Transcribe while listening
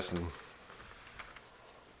and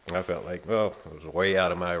I felt like, well, it was way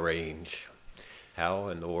out of my range. How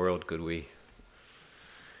in the world could we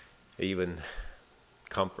even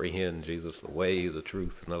comprehend Jesus, the way, the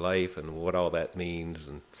truth, and the life, and what all that means?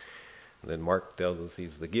 And then Mark tells us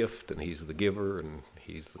he's the gift, and he's the giver, and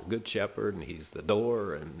he's the good shepherd, and he's the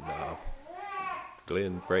door, and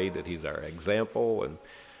Glenn prayed that he's our example,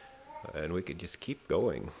 and we could just keep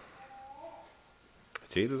going.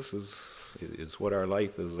 Jesus is what our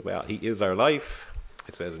life is about. He is our life,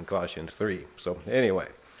 it says in Colossians 3. So anyway,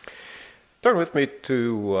 turn with me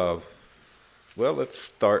to, let's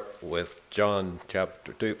start with John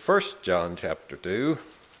chapter 2. 1 John chapter 2.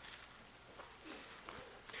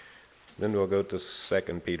 Then we'll go to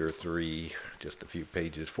 2 Peter 3, just a few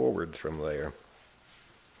pages forwards from there.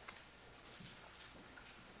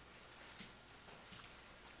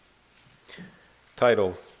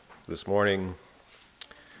 Title this morning,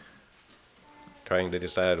 trying to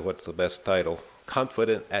decide what's the best title.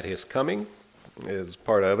 Confident at his coming is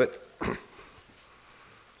part of it.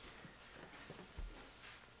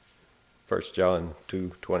 1 John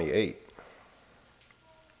 2:28.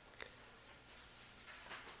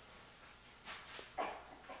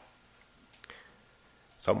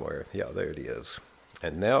 Somewhere, there it is.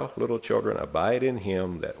 And now, little children, abide in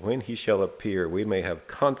him, that when he shall appear, we may have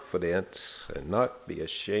confidence and not be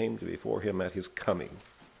ashamed before him at his coming.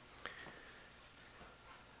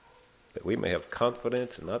 That we may have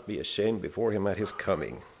confidence and not be ashamed before him at his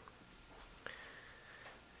coming.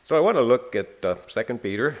 So I want to look at 2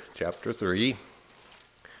 Peter chapter 3,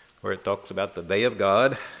 where it talks about the day of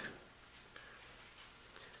God.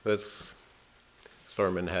 This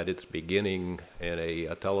sermon had its beginning in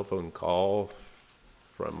a telephone call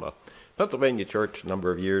from a Pennsylvania church a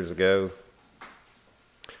number of years ago.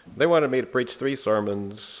 They wanted me to preach 3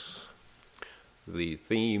 sermons. The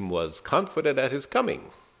theme was confident at his coming.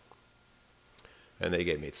 And they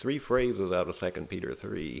gave me 3 phrases out of 2 Peter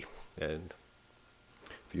 3. And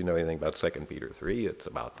if you know anything about 2 Peter 3, it's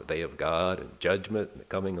about the day of God and judgment and the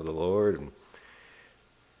coming of the Lord.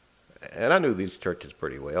 And I knew these churches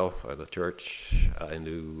pretty well. The church I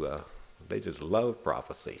knew, they just love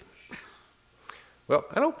prophecy. Well,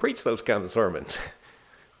 I don't preach those kind of sermons.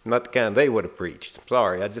 Not the kind they would have preached.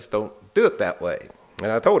 Sorry, I just don't do it that way.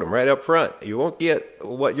 And I told them right up front, you won't get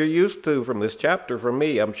what you're used to from this chapter from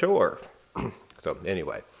me, I'm sure. So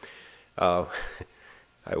anyway, I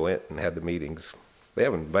went and had the meetings. They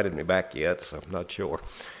haven't invited me back yet, so I'm not sure.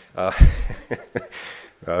 But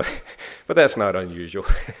that's not unusual.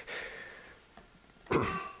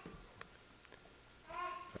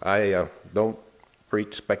 I don't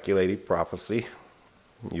preach speculative prophecy.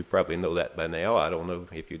 You probably know that by now. I don't know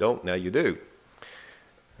if you don't. Now you do.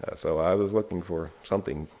 So I was looking for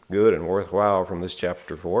something good and worthwhile from this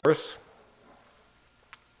chapter for us.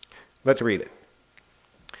 Let's read it.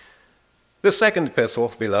 This second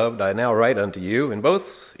epistle, beloved, I now write unto you, in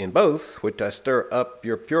both which I stir up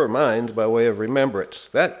your pure minds by way of remembrance,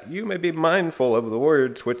 that you may be mindful of the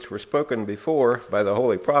words which were spoken before by the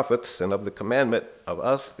holy prophets, and of the commandment of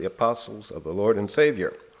us, the apostles of the Lord and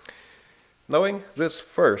Savior. Knowing this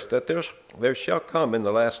first, that there shall come in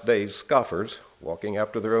the last days scoffers, walking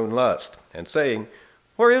after their own lust, and saying,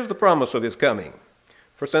 where is the promise of his coming?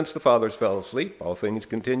 For since the fathers fell asleep, all things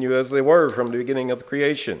continue as they were from the beginning of the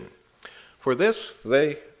creation. For this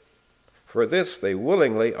they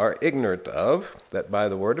willingly are ignorant of, that by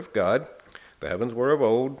the word of God the heavens were of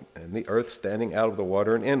old, and the earth standing out of the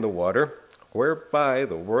water and in the water, whereby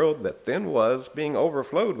the world that then was, being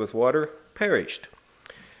overflowed with water, perished.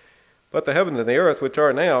 But the heavens and the earth which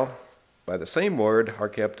are now, by the same word, are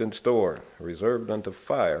kept in store, reserved unto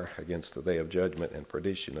fire against the day of judgment and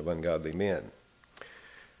perdition of ungodly men.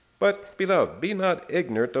 But, beloved, be not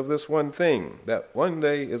ignorant of this one thing, that one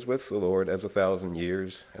day is with the Lord as 1,000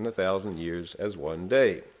 years, and 1,000 years as one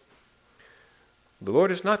day. The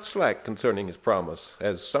Lord is not slack concerning his promise,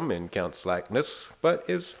 as some men count slackness, but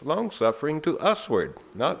is longsuffering to usward,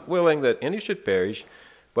 not willing that any should perish,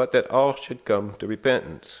 but that all should come to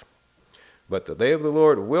repentance. But the day of the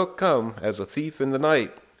Lord will come as a thief in the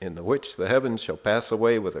night, in the which the heavens shall pass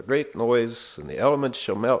away with a great noise, and the elements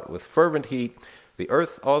shall melt with fervent heat, the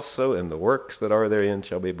earth also and the works that are therein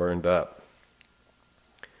shall be burned up.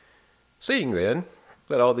 Seeing then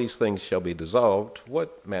that all these things shall be dissolved,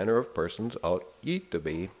 what manner of persons ought ye to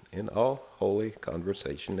be in all holy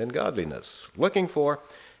conversation and godliness, looking for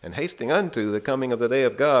and hasting unto the coming of the day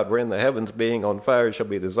of God, wherein the heavens being on fire shall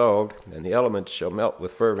be dissolved, and the elements shall melt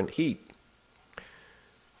with fervent heat?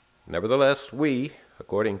 Nevertheless, we,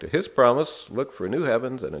 according to his promise, look for new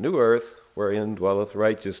heavens and a new earth, wherein dwelleth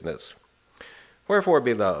righteousness. Wherefore,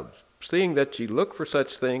 beloved, seeing that ye look for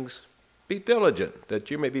such things, be diligent, that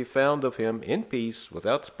you may be found of him in peace,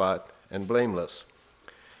 without spot, and blameless.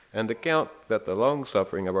 And account that the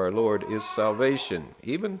longsuffering of our Lord is salvation,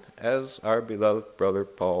 even as our beloved brother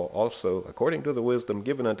Paul also, according to the wisdom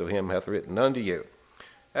given unto him, hath written unto you,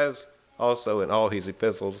 as also in all his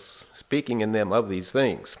epistles, speaking in them of these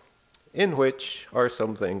things, in which are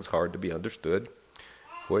some things hard to be understood,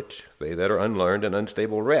 which they that are unlearned and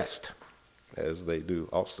unstable wrest, as they do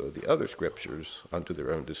also the other scriptures unto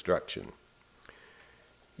their own destruction.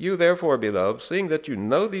 You therefore, beloved, seeing that you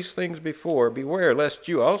know these things before, beware lest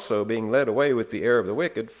you also, being led away with the error of the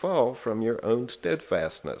wicked, fall from your own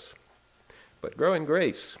steadfastness. But grow in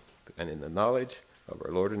grace and in the knowledge of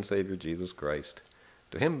our Lord and Savior Jesus Christ.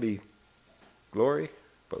 To him be glory,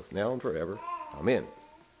 both now and forever. Amen.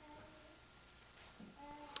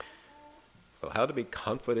 So how to be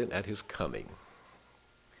confident at his coming.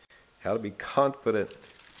 How to be confident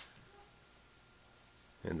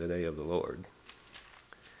in the day of the Lord.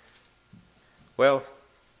 Well,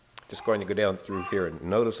 just going to go down through here and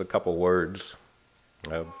notice a couple words.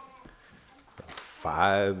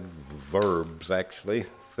 5 verbs, actually,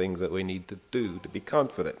 things that we need to do to be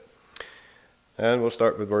confident. And we'll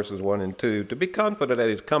start with verses 1 and 2. To be confident at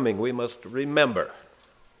his coming, we must remember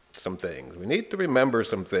some things. We need to remember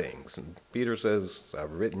some things. And Peter says,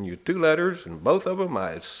 I've written you 2 letters, and both of them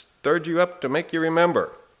I stirred you up to make you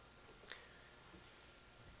remember.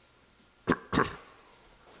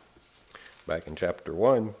 Back in chapter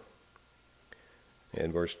 1,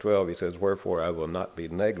 in verse 12, he says, Wherefore I will not be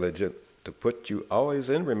negligent to put you always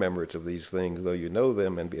in remembrance of these things, though you know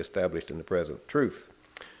them and be established in the present truth.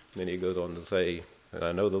 And then he goes on to say, and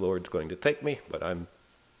I know the Lord's going to take me, but I'm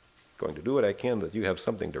going to do what I can that you have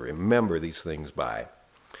something to remember these things by.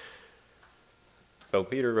 So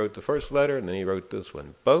Peter wrote the first letter, and then he wrote this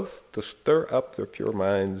one, both to stir up their pure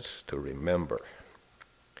minds to remember.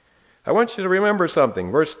 I want you to remember something.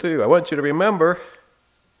 Verse 2, I want you to remember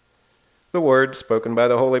the words spoken by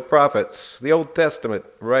the holy prophets, the Old Testament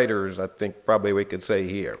writers, I think probably we could say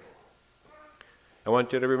here. I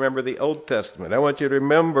want you to remember the Old Testament. I want you to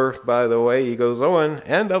remember, by the way, he goes on,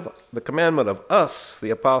 and of the commandment of us, the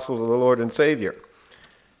apostles of the Lord and Savior.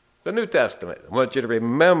 The New Testament. I want you to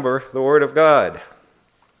remember the Word of God.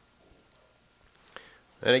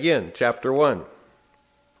 And again, chapter 1.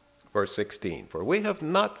 Verse 16, For we have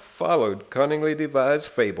not followed cunningly devised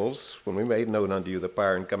fables when we made known unto you the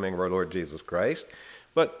power and coming of our Lord Jesus Christ,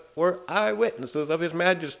 but were eyewitnesses of his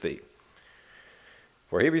majesty.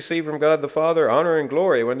 For he received from God the Father honor and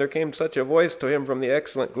glory when there came such a voice to him from the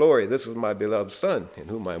excellent glory, This is my beloved Son, in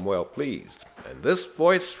whom I am well pleased. And this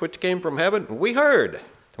voice which came from heaven we heard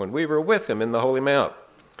when we were with him in the holy mount.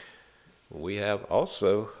 We have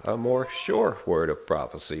also a more sure word of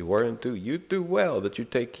prophecy, whereunto you do well that you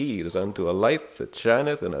take heed as unto a light that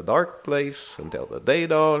shineth in a dark place until the day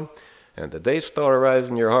dawn and the day star arise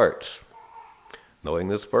in your hearts. Knowing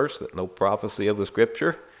this first, that no prophecy of the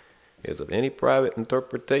Scripture is of any private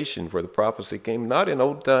interpretation, for the prophecy came not in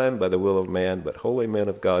old time by the will of man, but holy men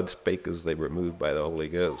of God spake as they were moved by the Holy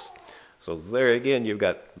Ghost. So there again you've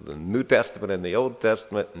got the New Testament and the Old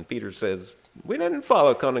Testament, and Peter says, we didn't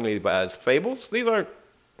follow cunningly devised fables. These aren't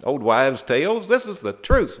old wives' tales. This is the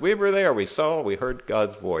truth. We were there. We saw. We heard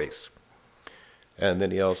God's voice. And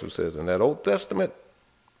then he also says in that Old Testament,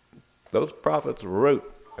 those prophets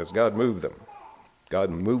wrote as God moved them. God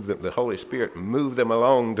moved them. The Holy Spirit moved them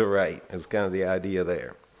along to write is kind of the idea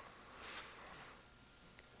there.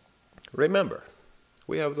 Remember,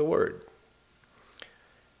 we have the Word.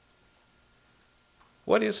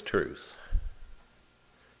 What is truth?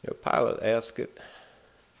 Pilate asked it.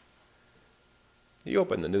 You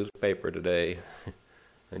open the newspaper today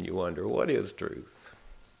and you wonder, what is truth?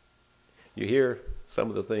 You hear some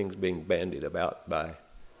of the things being bandied about by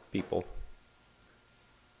people.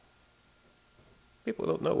 People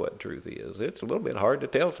don't know what truth is. It's a little bit hard to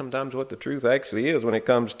tell sometimes what the truth actually is when it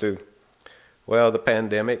comes to, the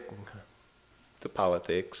pandemic, to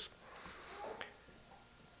politics.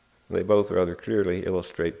 They both rather clearly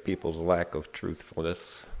illustrate people's lack of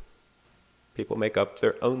truthfulness. People make up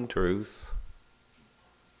their own truth.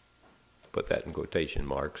 Put that in quotation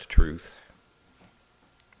marks, truth.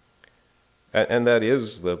 And that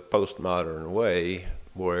is the postmodern way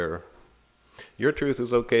where your truth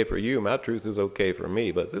is okay for you, my truth is okay for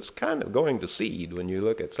me. But this kind of going to seed when you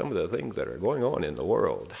look at some of the things that are going on in the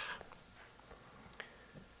world.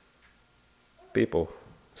 People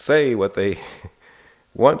say what they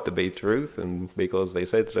want to be truth, and because they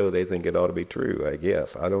said so, they think it ought to be true, I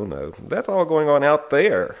guess. I don't know. That's all going on out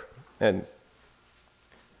there. And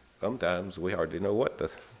sometimes we hardly know what to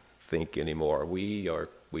think anymore. We are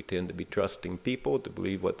We tend to be trusting people to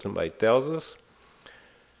believe what somebody tells us.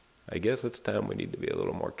 I guess it's time we need to be a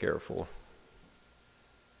little more careful.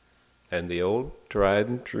 And the old tried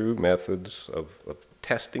and true methods of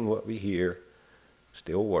testing what we hear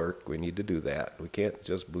still work. We need to do that. We can't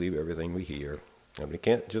just believe everything we hear. And we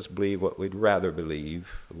can't just believe what we'd rather believe.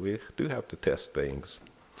 We do have to test things.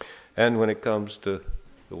 And when it comes to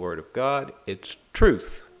the Word of God, it's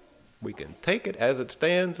truth. We can take it as it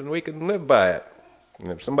stands and we can live by it.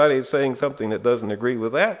 And if somebody is saying something that doesn't agree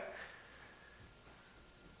with that,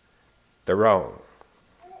 they're wrong.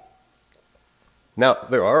 Now,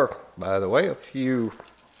 there are, by the way, a few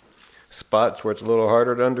spots where it's a little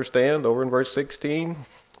harder to understand. Over in verse 16,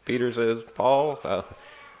 Peter says, Paul,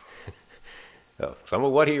 some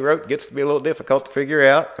of what he wrote gets to be a little difficult to figure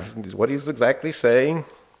out what he's exactly saying.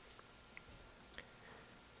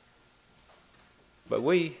 But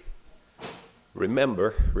we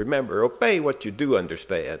remember, obey what you do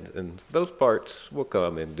understand, and those parts will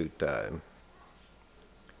come in due time.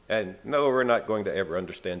 And no, we're not going to ever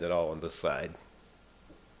understand it all on this side.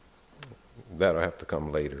 That'll have to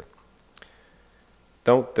come later.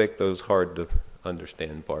 Don't take those hard to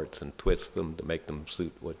understand parts and twist them to make them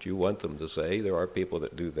suit what you want them to say. There are people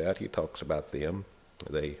that do that. He talks about them.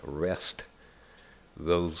 They wrest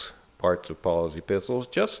those parts of Paul's epistles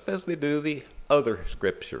just as they do the other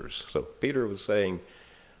scriptures. So Peter was saying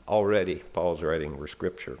already Paul's writing were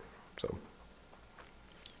scripture. So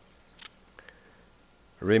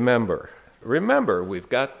remember, we've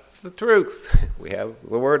got the truth. We have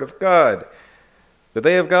the Word of God. The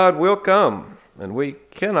day of God will come, and we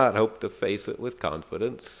cannot hope to face it with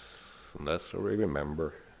confidence unless we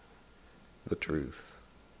remember the truth.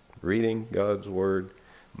 Reading God's Word,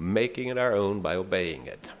 making it our own by obeying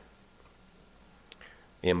it.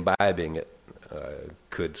 Imbibing it,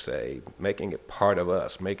 could say, making it part of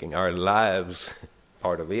us, making our lives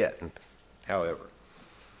part of it, however.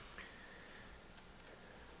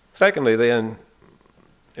 Secondly, then,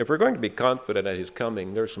 if we're going to be confident at His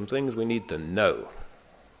coming, there's some things we need to know.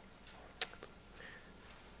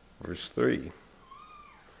 Verse 3.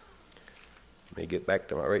 Let me get back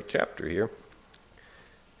to my right chapter here.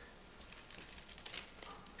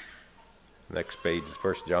 Next page is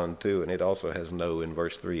 1 John 2, and it also has no in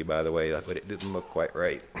verse 3, by the way, but it didn't look quite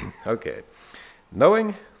right. Okay.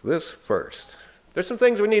 Knowing this first. There's some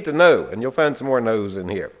things we need to know, and you'll find some more no's in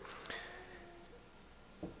here.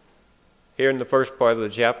 Here in the first part of the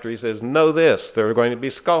chapter, he says, know this, there are going to be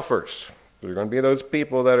scoffers. There are going to be those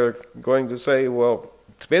people that are going to say, well,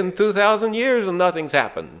 it's been 2,000 years and nothing's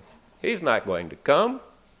happened. He's not going to come.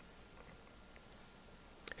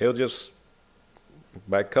 He'll just,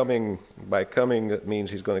 by coming, that means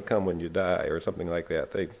he's going to come when you die or something like that.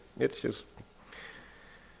 It's just,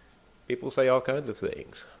 people say all kinds of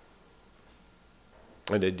things.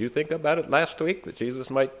 And did you think about it last week that Jesus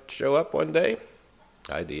might show up one day?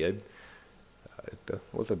 I did. It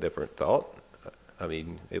was a different thought. I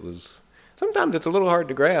mean, sometimes it's a little hard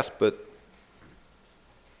to grasp, but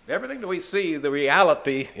everything that we see, the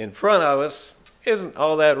reality in front of us, isn't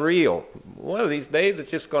all that real. One of these days, it's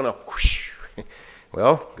just going to whoosh.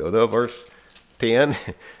 Well, go to verse 10.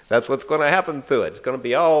 That's what's going to happen to it. It's going to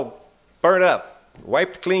be all burnt up,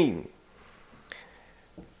 wiped clean.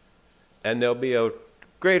 And there'll be a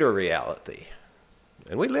greater reality.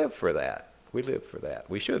 And we live for that. We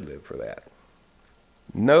should live for that.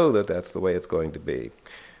 Know that that's the way it's going to be.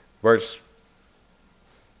 Verse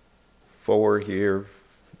 4 here,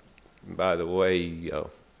 by the way,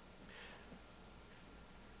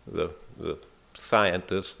 the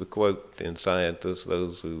scientists, the quote in scientists,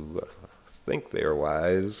 those who think they're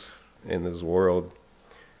wise in this world,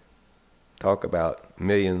 talk about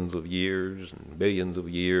millions of years and billions of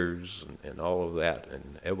years and all of that,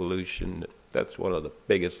 and evolution. That's one of the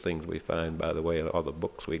biggest things we find, by the way, in all the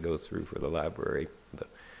books we go through for the library.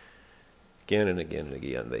 Again and again and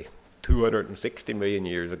again, 260 million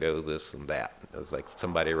years ago, this and that. It was like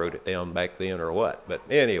somebody wrote it down back then or what. But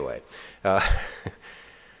anyway, but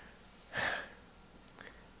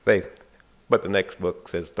the next book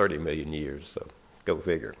says 30 million years, so go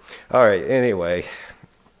figure. All right, anyway.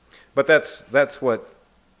 But that's what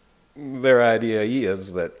their idea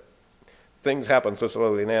is, that things happen so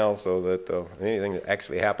slowly now so that anything that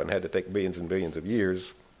actually happened had to take billions and billions of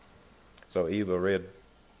years. So Eva read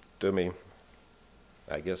to me,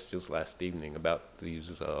 I guess just last evening, about these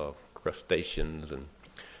crustaceans and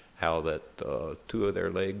how that two of their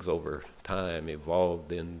legs over time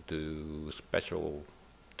evolved into special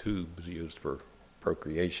tubes used for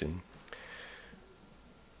procreation.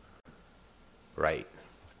 Right.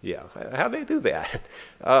 Yeah. How'd they do that?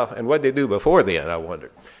 And what'd they do before then, I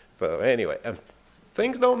wondered. So anyway,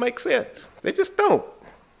 Things don't make sense. They just don't.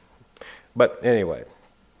 But anyway,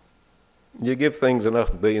 you give things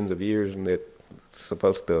enough billions of years and it's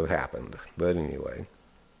supposed to have happened. But anyway,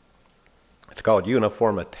 it's called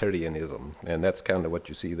uniformitarianism, and that's kind of what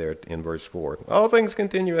you see there in verse 4. All things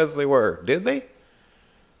continue as they were. Did they?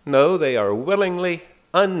 No, they are willingly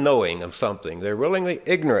unknowing of something. They're willingly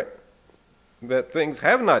ignorant that things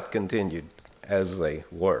have not continued as they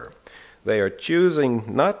were. They are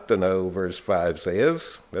choosing not to know, verse 5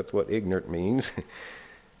 says. That's what ignorant means.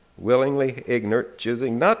 Willingly ignorant,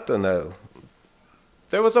 choosing not to know.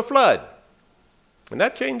 There was a flood, and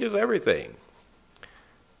that changes everything.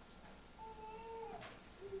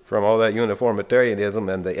 From all that uniformitarianism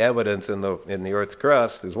and the evidence in the earth's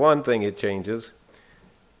crust is one thing it changes.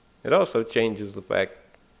 It also changes the fact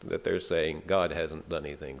that they're saying God hasn't done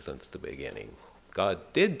anything since the beginning. God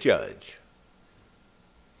did judge.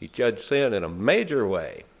 He judged sin in a major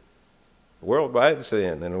way, worldwide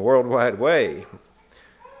sin in a worldwide way.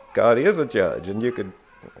 God is a judge, and you could,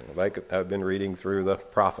 like I've been reading through the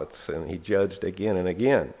prophets, and he judged again and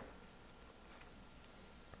again.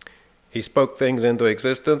 He spoke things into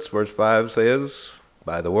existence, verse 5 says,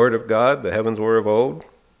 by the word of God, the heavens were of old.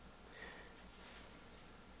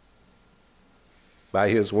 By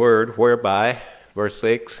his word, whereby, verse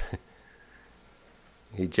 6,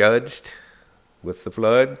 he judged with the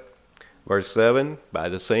flood. Verse 7, by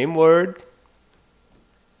the same word,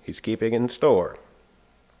 he's keeping in store.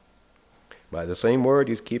 By the same word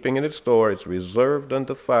he's keeping in his store, it's reserved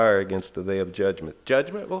unto fire against the day of judgment.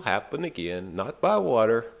 Judgment will happen again, not by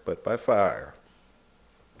water, but by fire.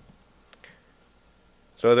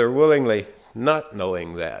 So they're willingly not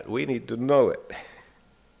knowing that. We need to know it.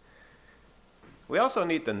 We also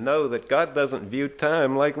need to know that God doesn't view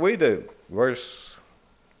time like we do. Verse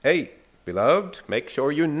 8, beloved, make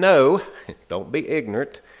sure you know, don't be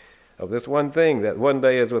ignorant of this one thing, that one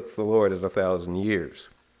day is with the Lord as 1,000 years.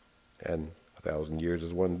 And 1,000 years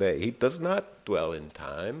is one day. He does not dwell in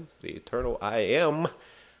time. The eternal I am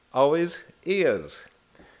always is.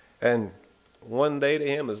 And one day to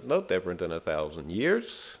him is no different than 1,000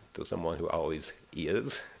 years to someone who always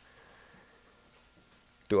is.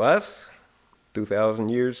 To us, 2,000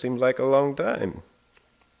 years seems like a long time.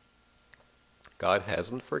 God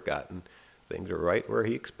hasn't forgotten. Things are right where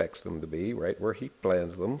he expects them to be, right where he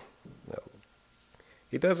plans them. No.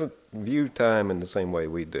 He doesn't view time in the same way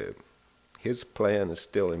we do. His plan is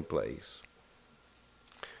still in place.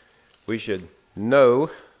 We should know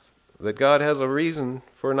that God has a reason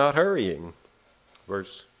for not hurrying.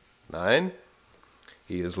 Verse 9,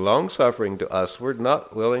 he is long-suffering to usward,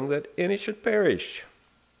 not willing that any should perish.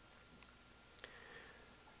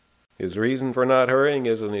 His reason for not hurrying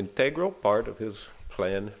is an integral part of his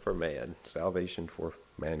plan for man, salvation for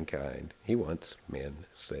mankind. He wants men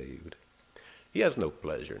saved. He has no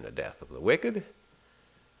pleasure in the death of the wicked.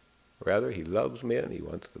 Rather, he loves men. He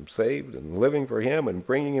wants them saved and living for him and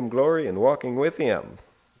bringing him glory and walking with him.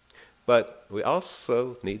 But we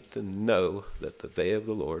also need to know that the day of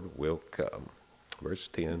the Lord will come. Verse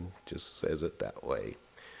 10 just says it that way.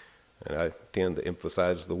 And I tend to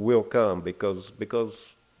emphasize the will come because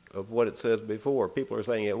of what it says before. People are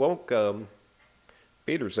saying it won't come.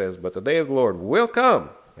 Peter says, but the day of the Lord will come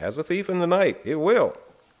as a thief in the night. It will.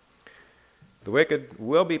 The wicked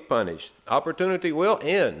will be punished. Opportunity will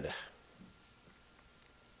end.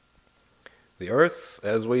 The earth,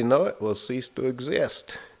 as we know it, will cease to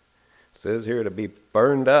exist. It says here to be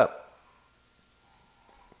burned up.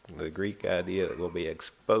 The Greek idea, it will be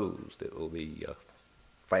exposed. It will be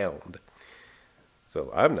found.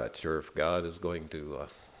 So I'm not sure if God is going to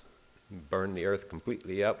burn the earth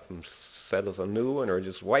completely up and set us a new one, or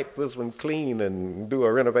just wipe this one clean and do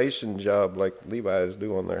a renovation job like Levi's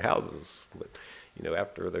do on their houses. But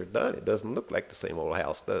after they're done, it doesn't look like the same old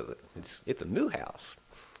house, does it? It's a new house.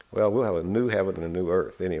 Well, we'll have a new heaven and a new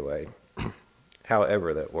earth anyway,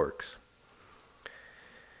 however that works.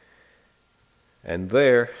 And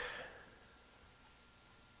there,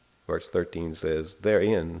 verse 13 says,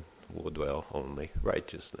 therein will dwell only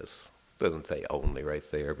righteousness. Doesn't say only right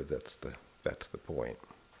there, but that's the point.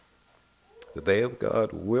 The day of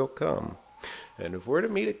God will come. And if we're to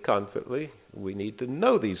meet it confidently, we need to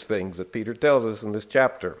know these things that Peter tells us in this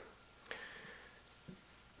chapter.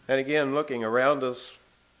 And again, looking around us,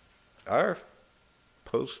 our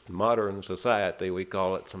postmodern society, we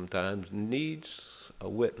call it sometimes, needs a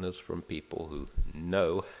witness from people who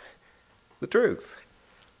know the truth.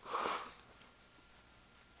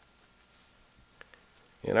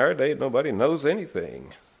 In our day, nobody knows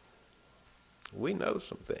anything. We know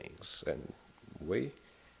some things, and we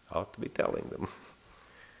ought to be telling them.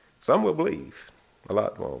 Some will believe, a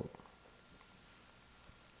lot won't.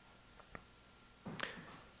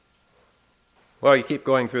 Well, you keep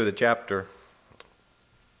going through the chapter.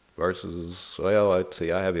 Verses, well, let's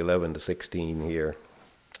see, I have 11 to 16 here.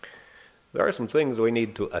 There are some things we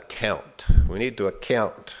need to account. We need to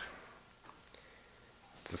account.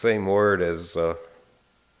 It's the same word as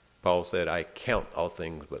Paul said, I count all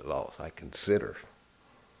things but loss. I consider.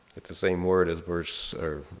 It's the same word as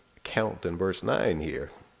count in verse 9 here.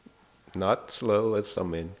 Not slow as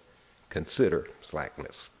some men consider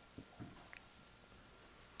slackness.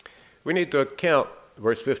 We need to account,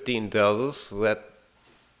 verse 15 tells us, that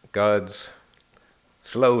God's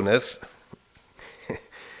slowness,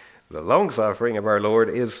 the long-suffering of our Lord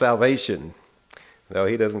is salvation. No,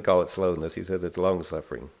 he doesn't call it slowness. He says it's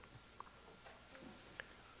long-suffering.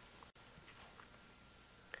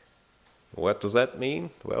 What does that mean?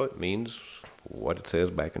 Well, it means what it says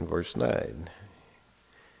back in verse 9.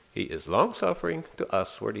 He is long-suffering to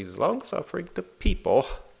usward. He's long-suffering to people,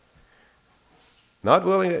 not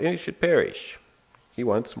willing that any should perish. He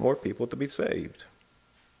wants more people to be saved.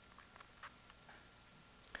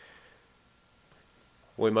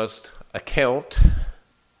 We must account.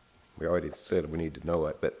 We already said we need to know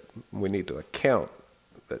it, but we need to account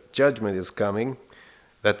that judgment is coming,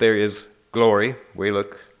 that there is glory. We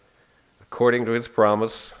look according to his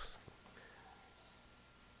promise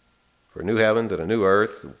for a new heavens and a new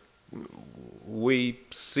earth. We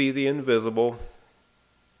see the invisible.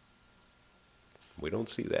 We don't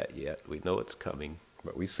see that yet. We know it's coming,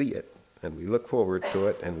 but we see it, and we look forward to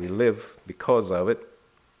it, and we live because of it.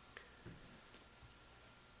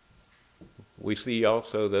 We see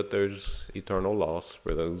also that there's eternal loss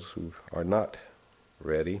for those who are not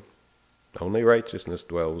ready. Only righteousness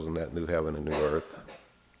dwells in that new heaven and new earth.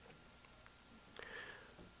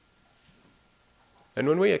 And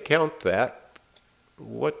when we account that,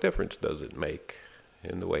 what difference does it make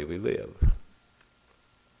in the way we live?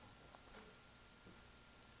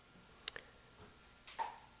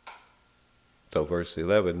 So verse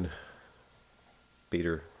 11,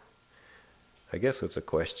 Peter, I guess it's a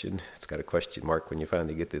question. It's got a question mark when you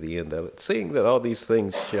finally get to the end of it. Seeing that all these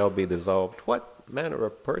things shall be dissolved, what manner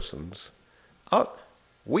of persons ought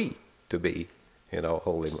we to be in all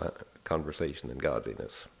holy conversation and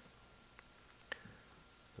godliness?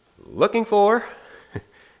 Looking for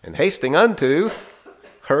and hasting unto,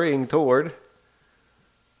 hurrying toward.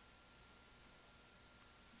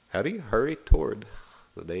 How do you hurry toward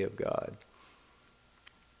the day of God?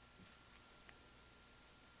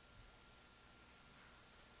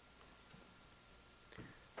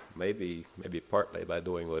 Maybe partly by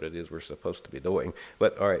doing what it is we're supposed to be doing.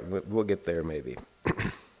 But all right, we'll get there maybe.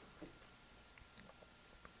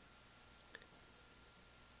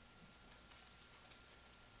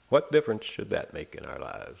 What difference should that make in our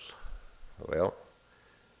lives? Well,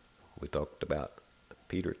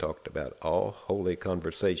 Peter talked about all holy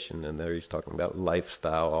conversation, and there he's talking about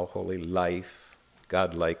lifestyle, all holy life,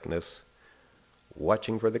 godlikeness,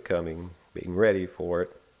 watching for the coming, being ready for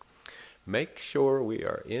it. Make sure we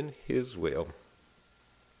are in his will.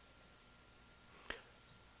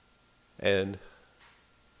 And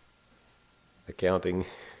accounting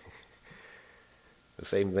the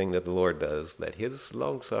same thing that the Lord does, that his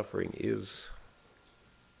long-suffering is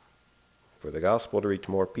for the gospel to reach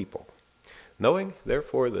more people. Knowing,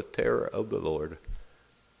 therefore, the terror of the Lord,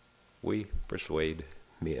 we persuade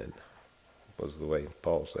men, was the way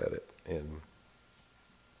Paul said it in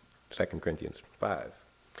 2 Corinthians 5.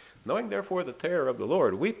 Knowing, therefore, the terror of the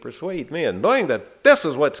Lord, we persuade men. Knowing that this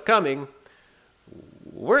is what's coming,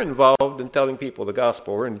 we're involved in telling people the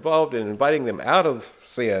gospel. We're involved in inviting them out of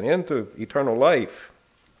sin into eternal life.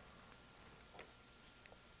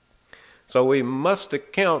 So we must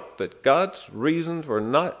account that God's reason for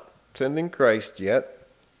not sending Christ yet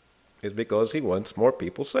is because he wants more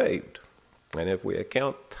people saved. And if we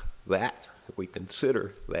account that, if we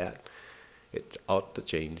consider that, it ought to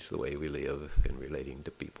change the way we live in relating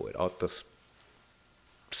to people. It ought to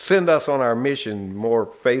send us on our mission more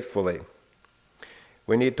faithfully.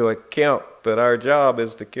 We need to account that our job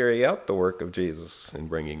is to carry out the work of Jesus in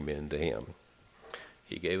bringing men to him.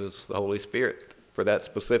 He gave us the Holy Spirit for that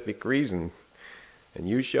specific reason. And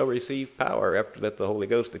you shall receive power after that the Holy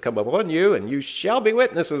Ghost to come upon you, and you shall be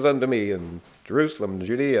witnesses unto me in Jerusalem,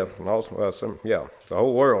 Judea, and also the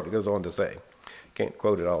whole world, it goes on to say. Can't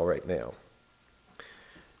quote it all right now.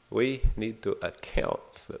 We need to account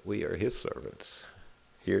that we are his servants,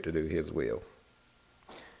 here to do his will.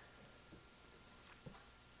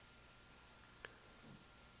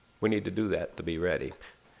 We need to do that to be ready.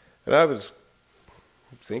 And I was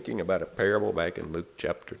thinking about a parable back in Luke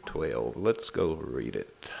chapter 12. Let's go read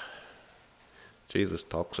it. Jesus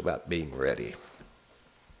talks about being ready.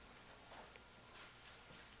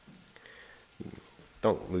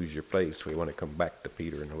 don't lose your place. We want to come back to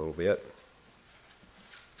Peter in a little bit.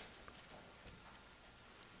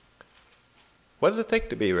 What does it take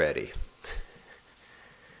to be ready?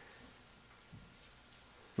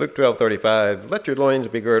 Luke 12:35, let your loins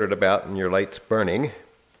be girded about and your lights burning.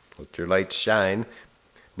 Let your lights shine,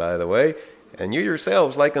 by the way, and you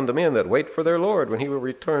yourselves like unto men that wait for their Lord when he will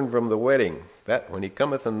return from the wedding, that when he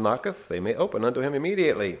cometh and knocketh, they may open unto him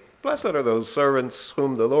immediately. Blessed are those servants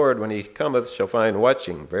whom the Lord, when he cometh, shall find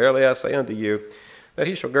watching. Verily I say unto you, that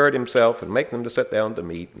he shall gird himself and make them to sit down to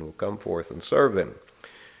meat, and will come forth and serve them.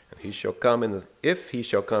 And he shall come if he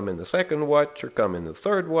shall come in the second watch, or come in the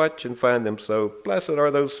third watch, and find them so, blessed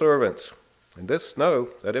are those servants. And this know,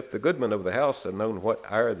 that if the goodman of the house had known what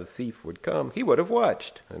hour the thief would come, he would have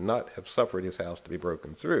watched, and not have suffered his house to be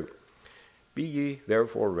broken through. Be ye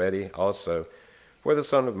therefore ready also, for the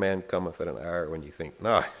Son of Man cometh at an hour when ye think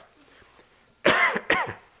not.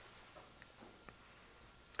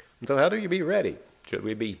 So how do you be ready? Should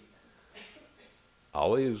we be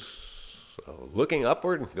always looking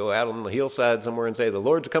upward, go out on the hillside somewhere and say, the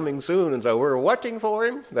Lord's coming soon, and so we're watching for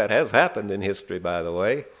him? That has happened in history, by the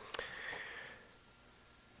way.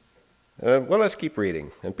 Well, let's keep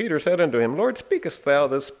reading. And Peter said unto him, Lord, speakest thou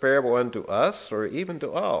this parable unto us, or even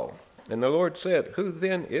to all? And the Lord said, Who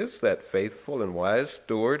then is that faithful and wise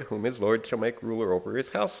steward, whom his Lord shall make ruler over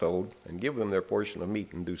his household, and give them their portion of meat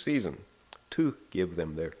in due season? To give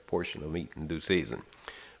them their portion of meat in due season.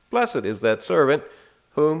 Blessed is that servant,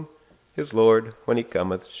 whom his Lord, when he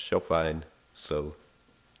cometh, shall find so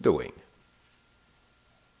doing.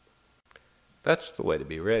 That's the way to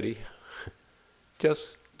be ready.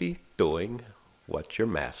 Just be doing what your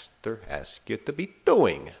master asks you to be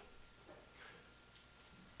doing.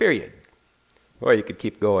 Period. Or you could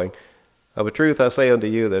keep going. Of a truth I say unto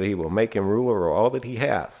you, that he will make him ruler over all that he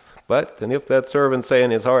hath. But, and if that servant say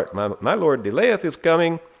in his heart, my Lord delayeth his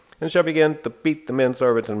coming, and shall begin to beat the men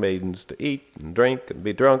servants and maidens, to eat and drink and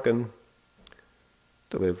be drunken,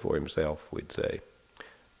 to live for himself, we'd say.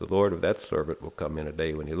 The Lord of that servant will come in a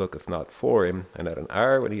day when he looketh not for him, and at an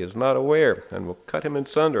hour when he is not aware, and will cut him in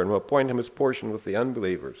sunder, and will appoint him his portion with the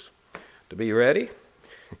unbelievers. To be ready,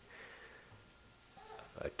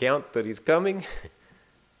 account that he's coming,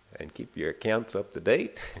 and keep your accounts up to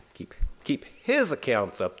date. Keep his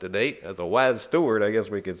accounts up to date. As a wise steward, I guess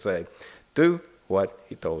we could say. Do what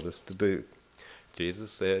he told us to do.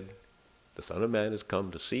 Jesus said, the Son of Man is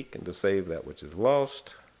come to seek and to save that which is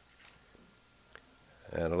lost.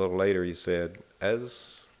 And a little later he said,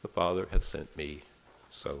 as the Father hath sent me,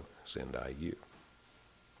 so send I you.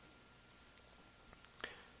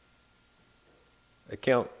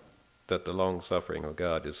 Account that the long-suffering of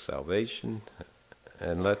God is salvation,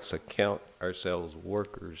 and let's account ourselves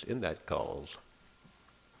workers in that cause.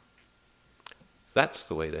 That's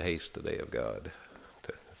the way to haste the day of God,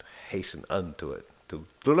 to hasten unto it, to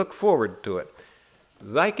look forward to it.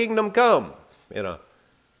 Thy kingdom come, in a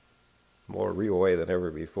more real way than ever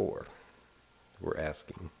before, we're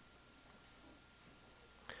asking.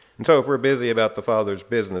 And so if we're busy about the Father's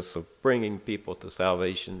business of bringing people to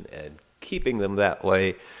salvation and keeping them that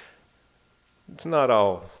way, it's not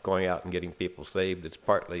all going out and getting people saved. It's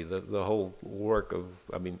partly the whole work of,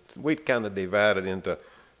 we kind of divide it into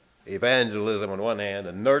evangelism on one hand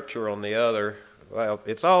and nurture on the other. Well,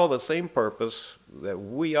 it's all the same purpose, that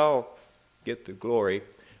we all get the glory.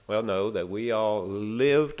 Well, no, that we all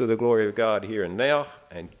live to the glory of God here and now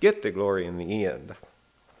and get the glory in the end.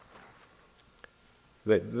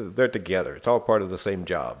 They're together. It's all part of the same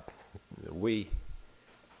job. We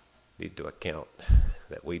need to account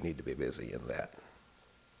that we need to be busy in that.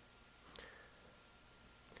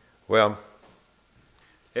 Well,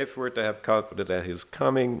 if we're to have confidence at his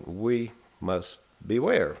coming, we must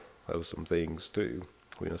beware of some things too.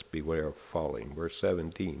 We must beware of falling. Verse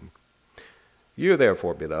 17. You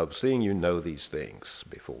therefore, beloved, seeing you know these things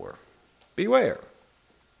before, beware,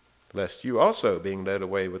 lest you also, being led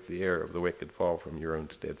away with the error of the wicked, fall from your own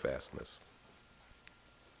steadfastness.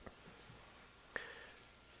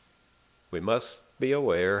 We must be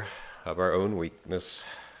aware of our own weakness,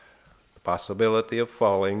 the possibility of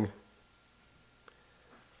falling.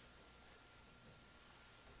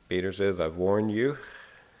 Peter says, I've warned you.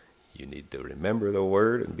 You need to remember the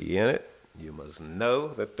word and be in it. You must know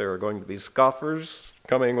that there are going to be scoffers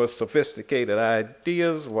coming with sophisticated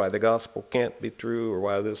ideas, why the gospel can't be true or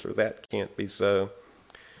why this or that can't be so.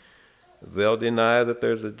 They'll deny that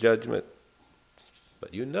there's a judgment,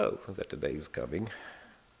 but you know that the day is coming.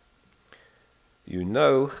 You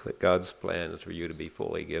know that God's plan is for you to be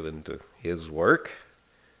fully given to his work.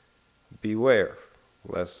 Beware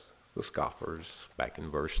lest the scoffers, back in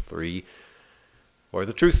verse 3, or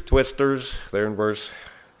the truth twisters, there in verse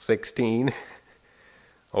 16,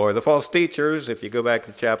 or the false teachers, if you go back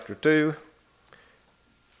to chapter 2,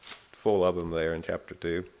 full of them there in chapter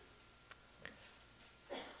 2,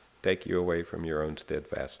 take you away from your own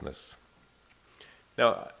steadfastness.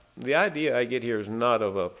 Now, the idea I get here is not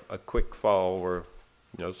of a quick fall where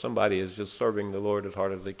somebody is just serving the Lord as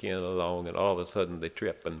hard as they can along, and all of a sudden they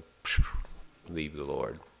trip and leave the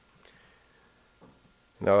Lord.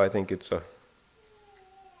 No, I think it's a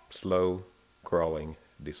slow, crawling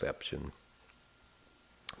deception.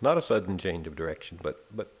 Not a sudden change of direction, but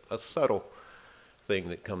a subtle thing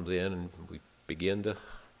that comes in, and we begin to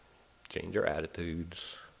change our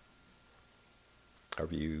attitudes, our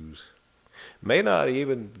views. May not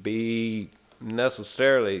even be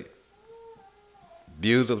necessarily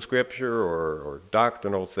views of Scripture or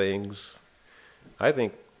doctrinal things. I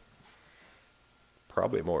think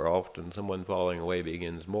probably more often someone falling away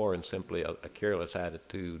begins more in simply a careless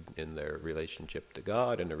attitude in their relationship to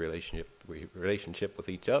God and their relationship with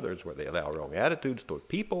each other, is where they allow wrong attitudes toward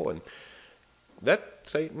people and let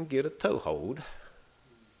Satan get a toehold.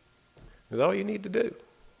 That's all you need to do.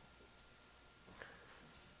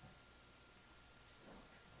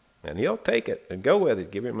 And he'll take it and go with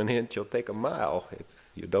it. Give him an inch, he'll take a mile if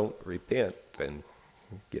you don't repent and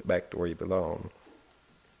get back to where you belong.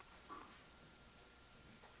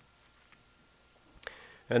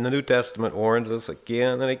 And the New Testament warns us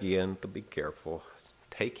again and again to be careful.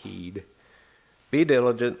 Take heed. Be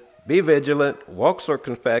diligent. Be vigilant. Walk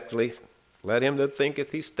circumspectly. Let him that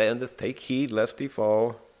thinketh he standeth take heed lest he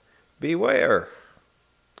fall. Beware.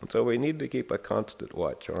 And so we need to keep a constant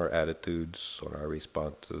watch on our attitudes, on our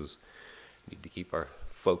responses. We need to keep our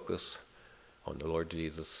focus on the Lord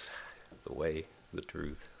Jesus, the way, the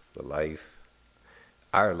truth, the life,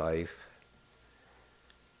 our life.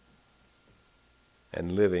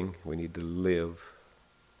 And living, we need to live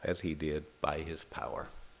as he did by his power.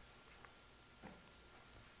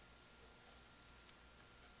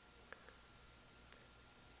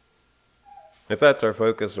 If that's our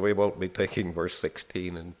focus, we won't be taking verse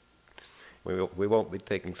 16 and we won't be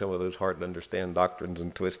taking some of those hard to understand doctrines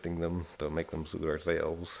and twisting them to make them suit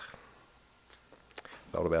ourselves.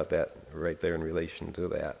 It's all about that right there in relation to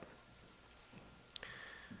that.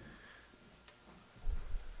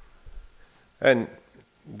 And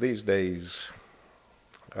these days,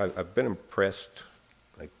 I've been impressed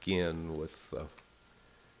again with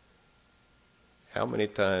how many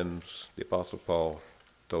times the Apostle Paul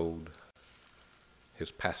told his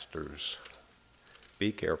pastors,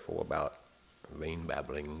 be careful about vain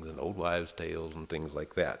babblings and old wives' tales and things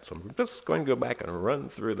like that. So I'm just going to go back and run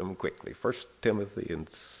through them quickly. 1 Timothy and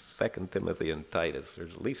 2 Timothy and Titus.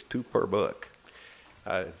 There's at least 2 per book.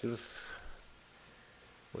 Just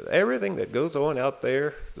with everything that goes on out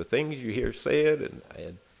there, the things you hear said,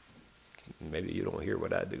 and maybe you don't hear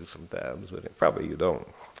what I do sometimes, but probably you don't,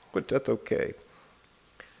 but that's okay.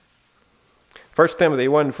 1 Timothy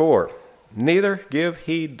 1:4. Neither give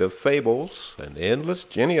heed to fables and endless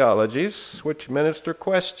genealogies, which minister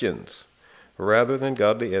questions, rather than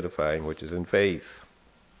godly edifying, which is in faith.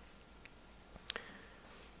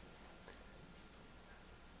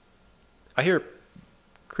 I hear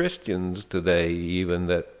Christians today even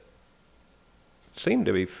that seem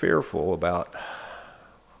to be fearful about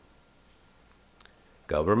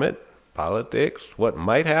government, politics, what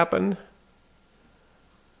might happen.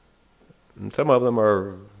 And some of them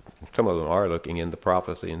are looking into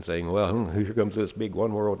prophecy and saying, well, here comes this big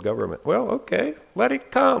one world government. Well, okay, let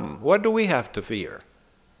it come. What do we have to fear?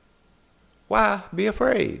 Why be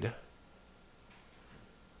afraid?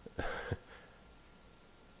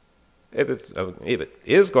 If it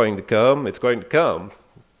is going to come, it's going to come.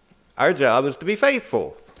 Our job is to be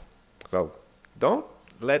faithful. So don't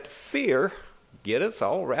let fear get us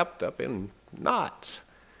all wrapped up in knots.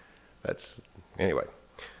 Anyway,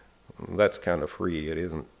 that's kind of free. It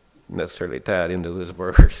isn't necessarily tied into this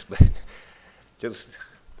verse, but just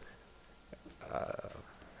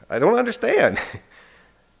I don't understand.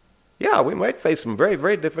 Yeah, we might face some very,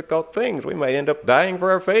 very difficult things. We might end up dying for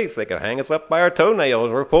our faith. They could hang us up by our toenails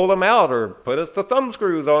or pull them out or put us the thumb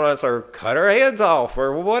screws on us or cut our heads off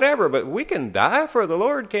or whatever. But we can die for the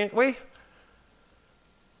Lord, can't we?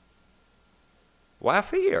 Why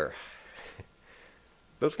fear?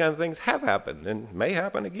 Those kind of things have happened and may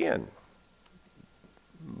happen again.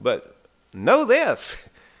 But know this.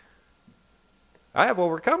 I have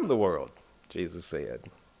overcome the world, Jesus said.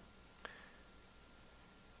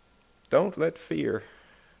 Don't let fear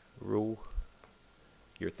rule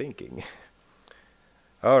your thinking.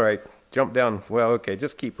 All right, jump down. Well, okay,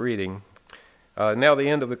 just keep reading. Now the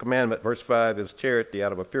end of the commandment, verse 5, is charity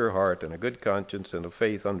out of a pure heart and a good conscience and a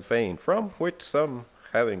faith unfeigned, from which some,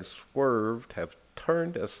 having swerved, have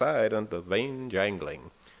turned aside unto vain jangling.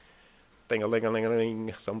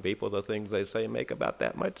 Ting-a-ling-a-ling-a-ling. Some people, the things they say make about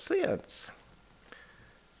that much sense.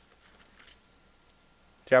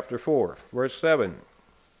 Chapter 4, verse 7.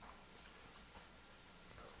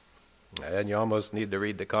 And you almost need to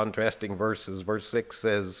read the contrasting verses. Verse 6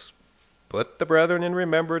 says, Put the brethren in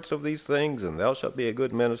remembrance of these things, and thou shalt be a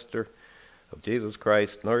good minister of Jesus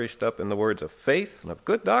Christ, nourished up in the words of faith and of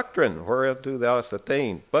good doctrine, whereunto thou hast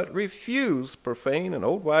attained. But refuse profane and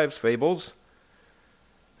old wives' fables,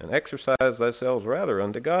 and exercise thyself rather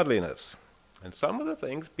unto godliness. And some of the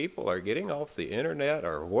things people are getting off the internet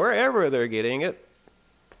or wherever they're getting it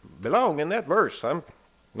belong in that verse. I'm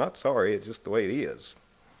not sorry, it's just the way it is.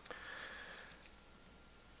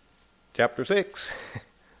 Chapter 6,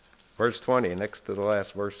 verse 20, next to the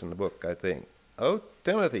last verse in the book, I think. O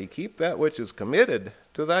Timothy, keep that which is committed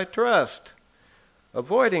to thy trust,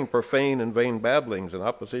 avoiding profane and vain babblings and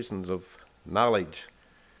oppositions of knowledge,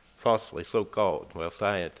 falsely so called. Well,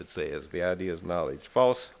 science, it says, the idea is knowledge.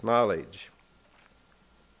 False knowledge.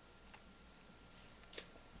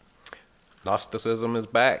 Gnosticism is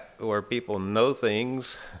back, where people know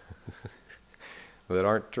things that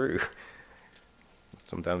aren't true.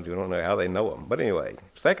 Sometimes you don't know how they know them. But anyway,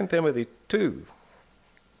 2 Timothy 2,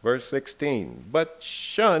 verse 16. But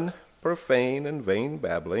shun profane and vain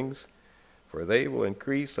babblings, for they will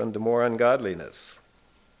increase unto more ungodliness.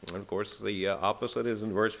 And of course, the opposite is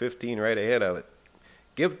in verse 15 right ahead of it.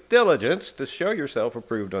 Give diligence to show yourself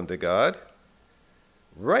approved unto God,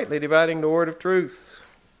 rightly dividing the word of truth.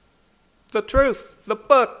 The truth, the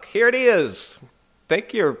book, here it is.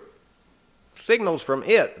 Take your signals from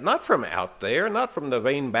it, not from out there, not from the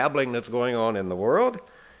vain babbling that's going on in the world.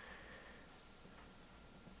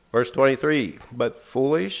 Verse 23, but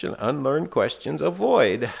foolish and unlearned questions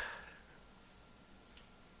avoid,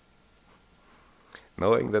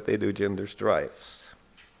 knowing that they do gender strifes.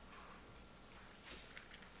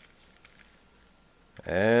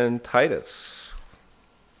 And Titus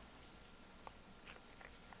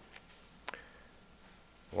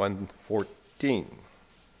 1:14.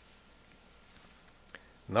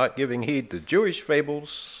 Not giving heed to Jewish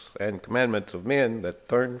fables and commandments of men that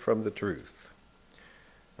turn from the truth.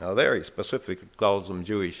 Now there he specifically calls them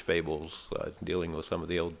Jewish fables, dealing with some of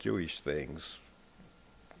the old Jewish things.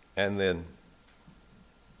 And then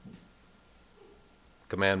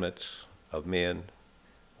commandments of men,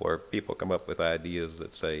 where people come up with ideas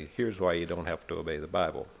that say, here's why you don't have to obey the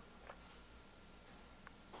Bible.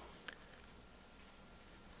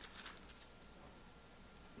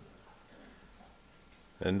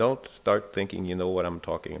 And don't start thinking you know what I'm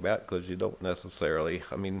talking about, because you don't necessarily.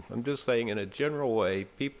 I mean, I'm just saying in a general way,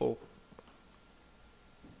 people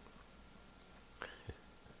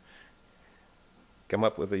come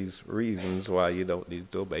up with these reasons why you don't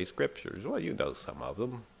need to obey scriptures. Well, you know some of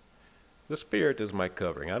them. The Spirit is my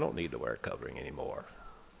covering. I don't need to wear a covering anymore.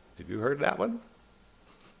 Have you heard that one?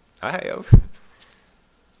 I have.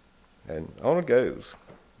 And on it goes.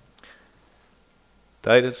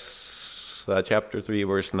 Titus chapter 3,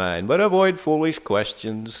 verse 9. But avoid foolish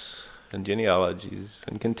questions and genealogies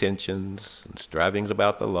and contentions and strivings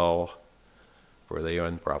about the law, for they are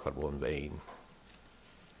unprofitable and vain.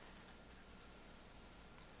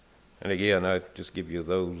 And again, I just give you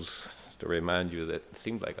those to remind you that it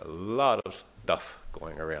seems like a lot of stuff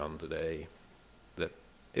going around today that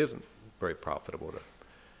isn't very profitable to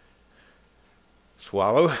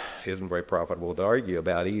swallow, isn't very profitable to argue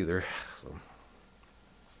about either. So,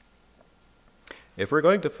 if we're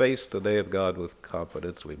going to face the day of God with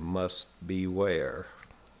confidence, we must beware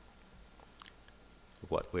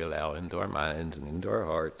of what we allow into our minds and into our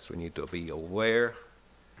hearts. We need to be aware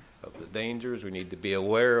of the dangers. We need to be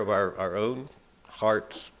aware of our own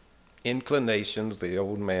heart's inclinations, the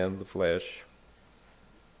old man, the flesh.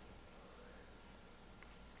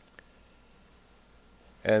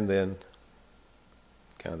 And then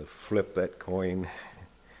kind of flip that coin.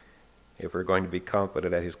 If we're going to be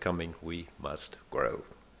confident at his coming, we must grow.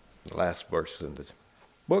 The last verse in the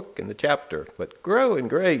book, in the chapter. But grow in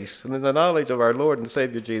grace and in the knowledge of our Lord and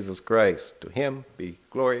Savior Jesus Christ. To him be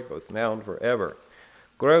glory both now and forever.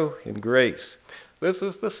 Grow in grace. This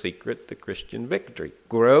is the secret to Christian victory.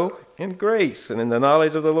 Grow in grace and in the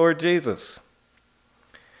knowledge of the Lord Jesus.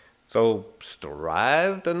 So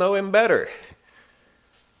strive to know him better.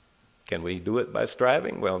 Can we do it by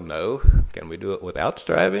striving? Well, no. Can we do it without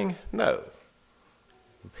striving? No.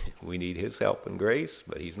 We need his help and grace,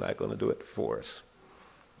 but he's not going to do it for us.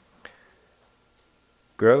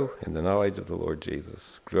 Grow in the knowledge of the Lord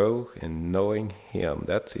Jesus. Grow in knowing Him.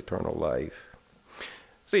 That's eternal life.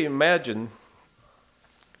 See, imagine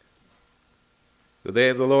the day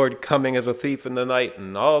of the Lord coming as a thief in the night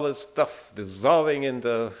and all this stuff dissolving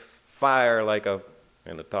into fire like an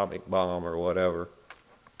atomic bomb or whatever.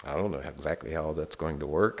 I don't know exactly how that's going to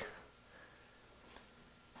work.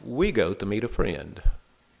 We go to meet a friend,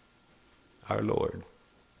 our Lord.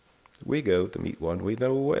 We go to meet one we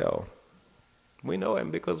know well. We know Him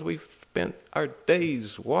because we've spent our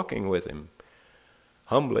days walking with Him.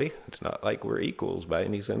 Humbly, it's not like we're equals by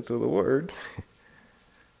any sense of the word.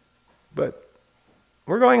 But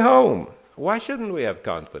we're going home. Why shouldn't we have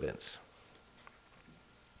confidence?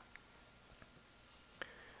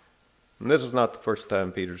 And this is not the first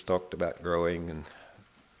time Peter's talked about growing. And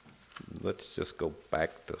let's just go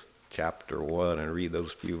back to chapter 1 and read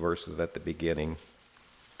those few verses at the beginning.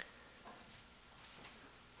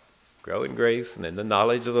 Grow in grace and in the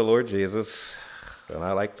knowledge of the Lord Jesus. And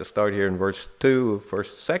I like to start here in verse 2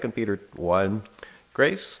 of 2 Peter 1.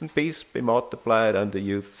 Grace and peace be multiplied unto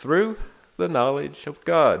you through the knowledge of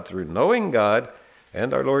God, through knowing God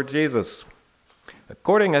and our Lord Jesus,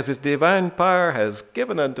 according as His divine power has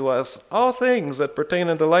given unto us all things that pertain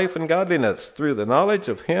unto life and godliness, through the knowledge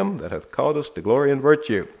of Him that hath called us to glory and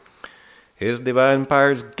virtue. His divine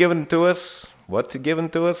power is given to us. What's given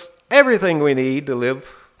to us? Everything we need to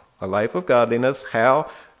live a life of godliness.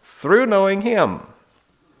 How? Through knowing Him.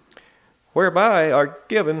 Whereby are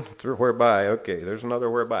given, through whereby, okay, there's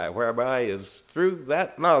another whereby. Whereby is through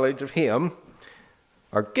that knowledge of Him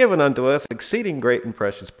are given unto us exceeding great and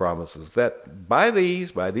precious promises, that by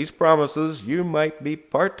these promises you might be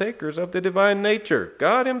partakers of the divine nature,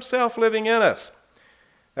 God Himself living in us,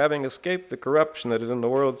 having escaped the corruption that is in the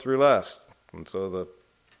world through lust. And so the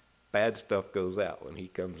bad stuff goes out when He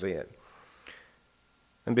comes in.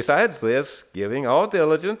 And besides this, giving all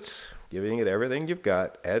diligence, giving it everything you've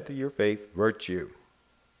got, add to your faith virtue.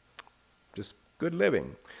 Just good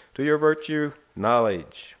living. To your virtue,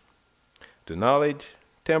 knowledge. To knowledge,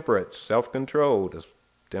 temperance, self-control. To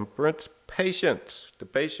temperance, patience. To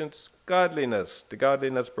patience, godliness. To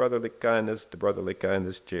godliness, brotherly kindness. To brotherly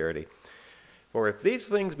kindness, charity. For if these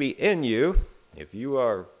things be in you, if you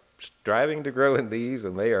are striving to grow in these,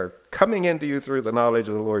 and they are coming into you through the knowledge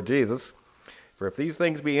of the Lord Jesus, for if these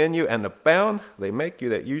things be in you and abound, they make you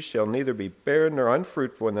that you shall neither be barren nor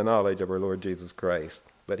unfruitful in the knowledge of our Lord Jesus Christ.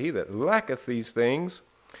 But he that lacketh these things,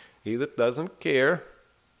 he that doesn't care,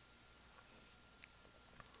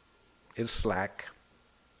 is slack,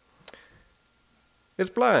 is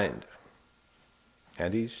blind,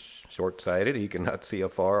 and he's short-sighted. He cannot see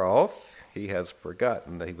afar off. He has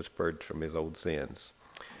forgotten that he was purged from his old sins.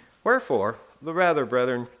 Wherefore, the rather,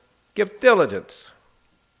 brethren, give diligence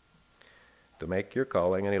to make your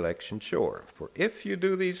calling and election sure. For if you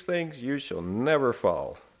do these things, you shall never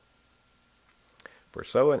fall. For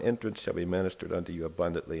so an entrance shall be ministered unto you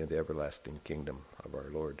abundantly in the everlasting kingdom of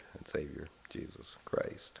our Lord and Savior, Jesus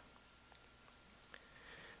Christ.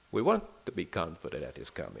 We want to be confident at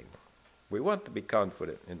His coming. We want to be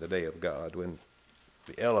confident in the day of God, when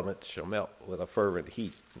the elements shall melt with a fervent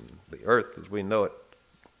heat, and the earth as we know it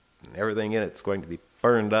and everything in it is going to be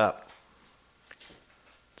burned up.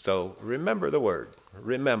 So remember the word.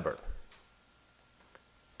 Remember.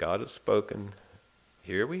 God has spoken.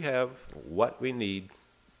 Here we have what we need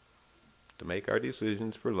to make our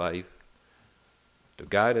decisions for life, to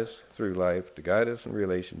guide us through life, to guide us in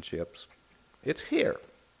relationships. It's here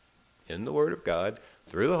in the Word of God,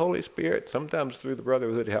 through the Holy Spirit, sometimes through the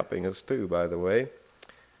brotherhood helping us too, by the way.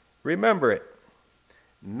 Remember it.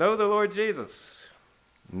 Know the Lord Jesus.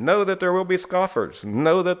 Know that there will be scoffers.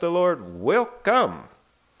 Know that the Lord will come.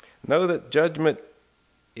 Know that judgment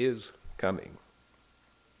is coming.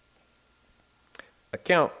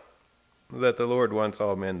 Account that the Lord wants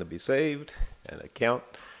all men to be saved, and account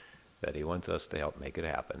that He wants us to help make it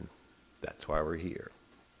happen. That's why we're here.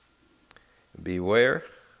 Beware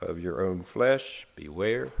of your own flesh.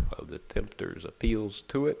 Beware of the tempter's appeals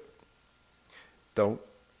to it. Don't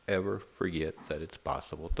ever forget that it's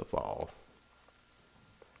possible to fall.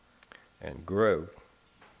 And grow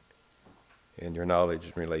in your knowledge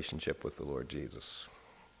and relationship with the Lord Jesus.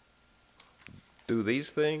 Do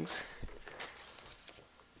these things,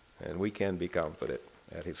 and we can be confident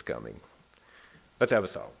at His coming. Let's have a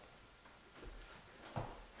song.